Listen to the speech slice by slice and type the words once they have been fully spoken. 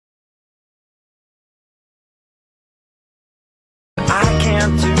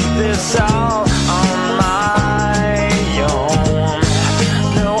this all on my own.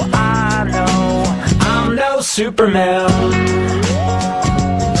 No, I know I'm no Superman.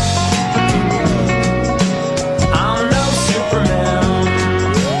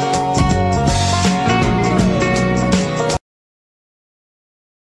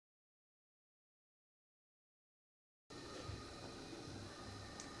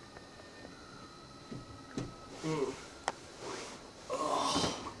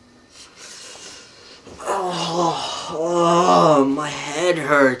 Oh, my head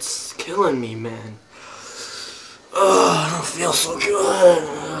hurts. It's killing me, man. Oh, I don't feel so good.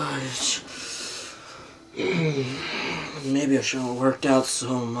 Maybe I shouldn't have worked out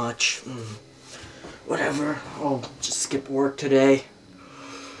so much. Whatever. I'll just skip work today.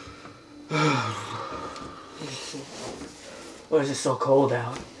 Why is it so cold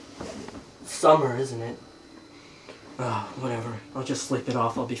out? It's summer, isn't it? Whatever. I'll just sleep it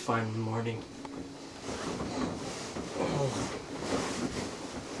off. I'll be fine in the morning.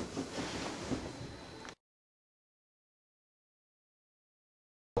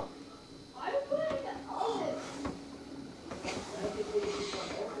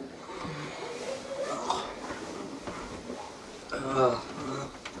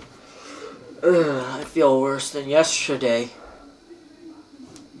 I feel worse than yesterday.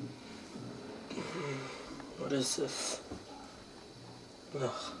 What is this?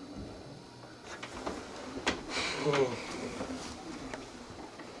 Ugh.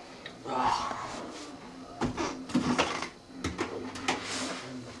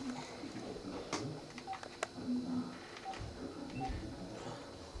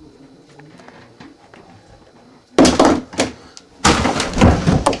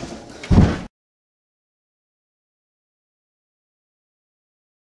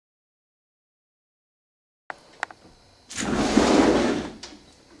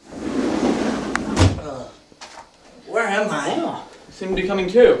 Where am I? Oh, you seem to be coming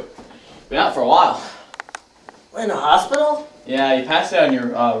too. Been out for a while. In the hospital? Yeah, you passed out in your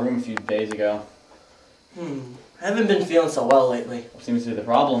room a few days ago. I haven't been feeling so well lately. What seems to be the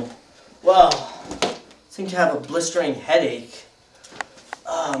problem? Well, I seem to have a blistering headache.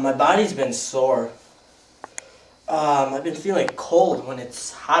 My body's been sore. I've been feeling cold when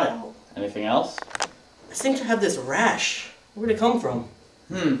it's hot out. Anything else? I seem to have this rash. Where'd it come from?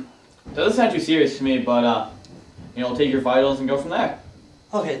 Doesn't sound too serious to me, but you know, we'll take your vitals and go from there.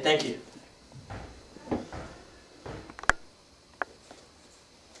 Okay, thank you.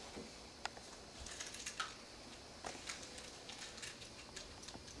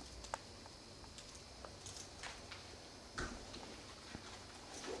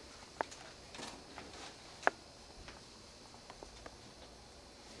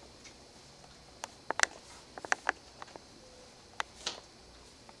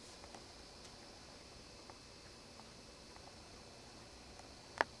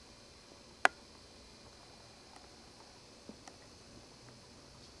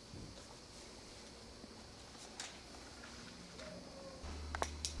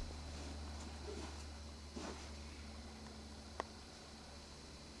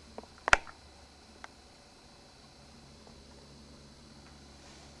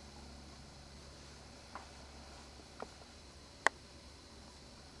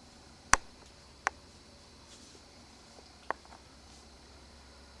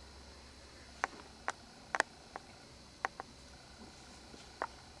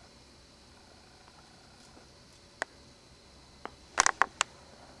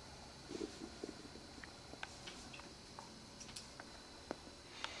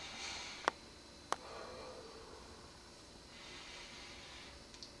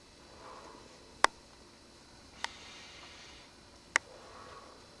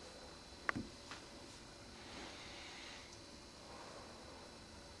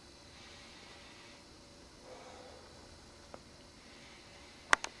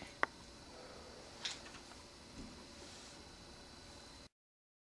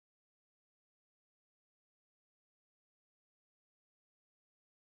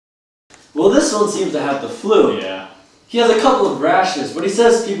 Well, this one seems to have the flu. Yeah. He has a couple of rashes, but he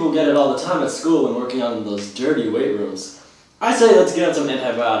says people get it all the time at school when working on those dirty weight rooms. I say let's get him some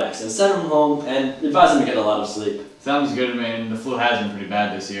antibiotics and send him home and advise him to get a lot of sleep. Sounds good, man. The flu has been pretty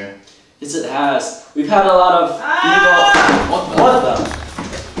bad this year. Yes, it has. We've had a lot of people... What the?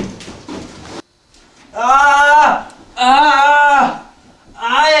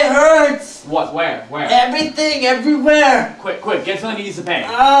 It hurts! What? Where? Where? Everything, everywhere! Quick, get something to ease the pain.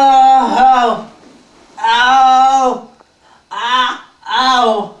 Ow! Ow!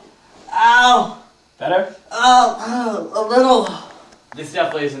 Ow! Ow! Better? Oh, a little. This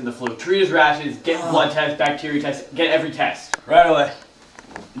definitely isn't the flu. Treat his rashes, get blood test, bacteria test, get every test. Right away.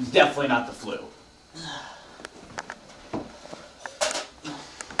 It's definitely not the flu.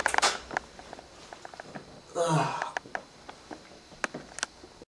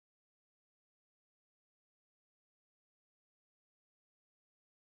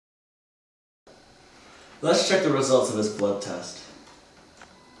 Let's check the results of his blood test.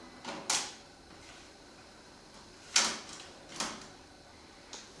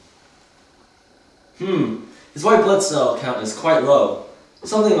 His white blood cell count is quite low.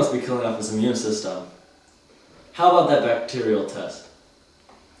 Something must be killing off his immune system. How about that bacterial test?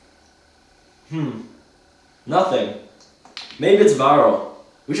 Nothing. Maybe it's viral.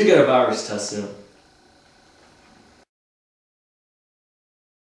 We should get a virus test soon.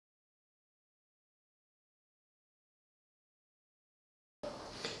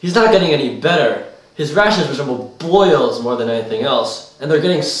 He's not getting any better. His rashes resemble boils more than anything else, and they're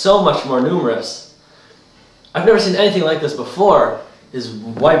getting so much more numerous. I've never seen anything like this before. His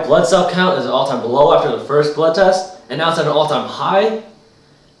white blood cell count is at an all-time low after the first blood test, and now it's at an all-time high.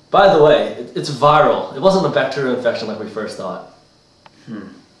 By the way, it's viral. It wasn't a bacterial infection like we first thought.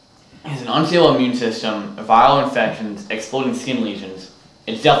 It's an unstable immune system, viral infections, exploding skin lesions.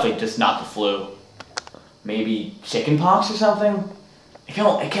 It's definitely just not the flu. Maybe chickenpox or something? It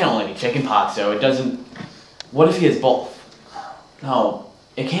can't only be chickenpox though. It doesn't... What if he has both? No,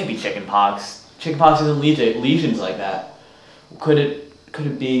 it can't be chickenpox. Chickenpox doesn't lead to lesions like that. Could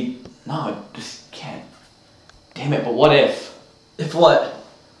it be... No, it just can't. Damn it, but what if? If what?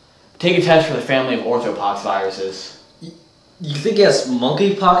 Take a test for the family of orthopox viruses. You think he has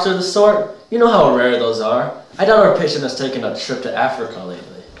monkeypox or the sort? You know how rare those are. I doubt our patient has taken a trip to Africa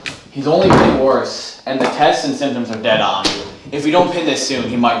lately. He's only getting worse, and the tests and symptoms are dead on. If we don't pin this soon,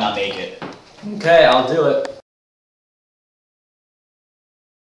 he might not make it. Okay, I'll do it.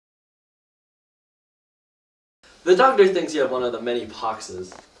 The doctor thinks you have one of the many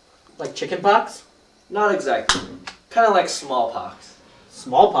poxes. Like chickenpox? Not exactly. Kind of like smallpox.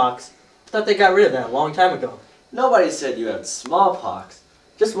 Smallpox? I thought they got rid of that a long time ago. Nobody said you had smallpox.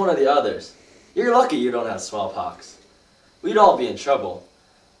 Just one of the others. You're lucky you don't have smallpox. We'd all be in trouble.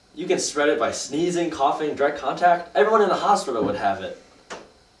 You can spread it by sneezing, coughing, direct contact. Everyone in the hospital would have it.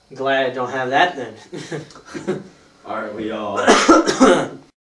 Glad I don't have that then. Aren't we all?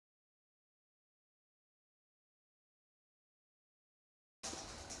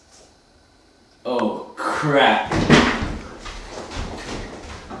 Oh, crap.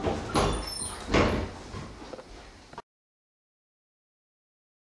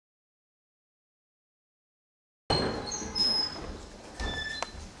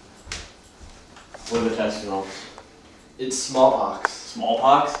 What are the test results? It's smallpox.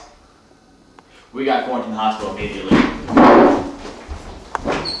 Smallpox? We got quarantined in the hospital immediately.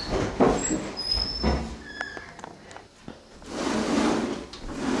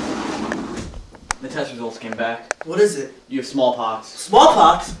 The test results came back. What is it? You have smallpox.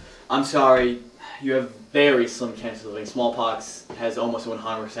 Smallpox? I'm sorry, you have very slim chances of living. Smallpox has almost a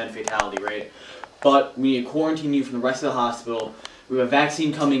 100% fatality rate. But we need to quarantine you from the rest of the hospital. We have a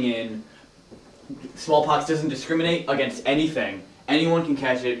vaccine coming in. Smallpox doesn't discriminate against anything. Anyone can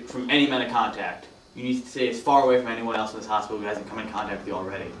catch it from any amount of contact. You need to stay as far away from anyone else in this hospital who hasn't come in contact with you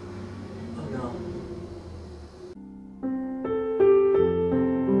already. Oh no.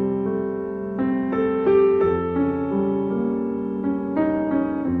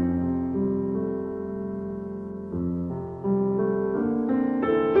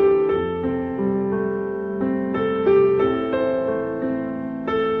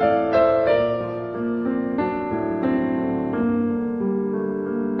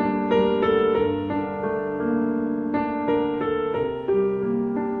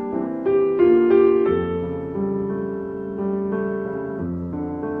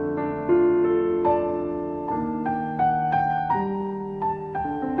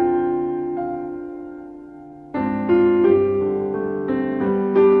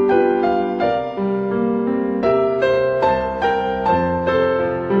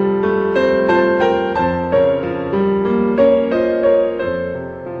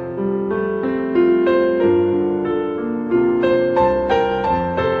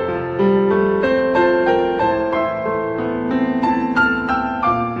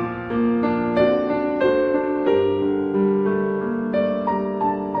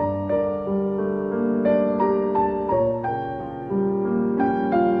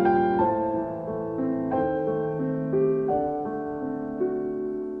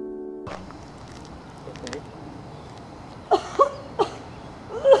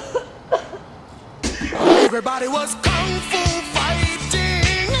 Everybody was kung fu fighting.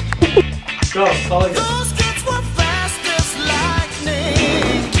 Go, call again. Those kids were fast as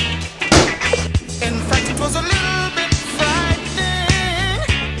lightning. In fact, it was a little bit frightening.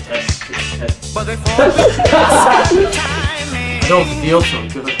 But they fought with timing. I don't feel so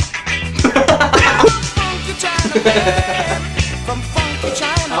good. Funky Chinaman from funky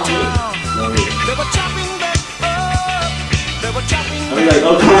Chinatown. They were chopping back up. They were chopping I'll be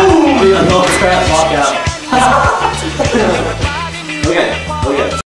like, oh crap, walk out.